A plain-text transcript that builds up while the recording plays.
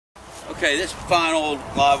Okay, this fine old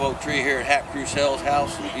live oak tree here at Hap Crusel's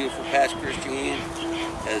house in beautiful Pass Christian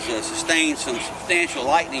has sustained some substantial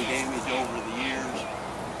lightning damage over the years.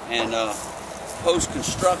 And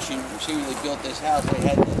post-construction, you see when they built this house, they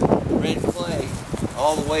had the red clay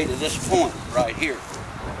all the way to this point right here.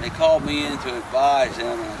 They called me in to advise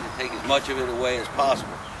them to take as much of it away as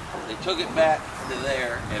possible. They took it back to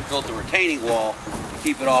there and built a retaining wall to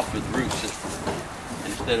keep it off with the root system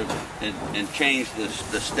instead of and changed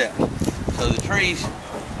the steps. So the tree's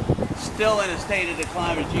still in a state of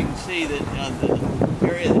decline, but you can see that the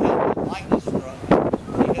area that had the lightning struck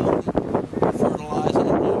is pretty healthy. We're fertilizing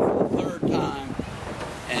it now for the third time,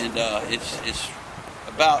 and it's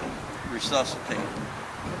about resuscitated.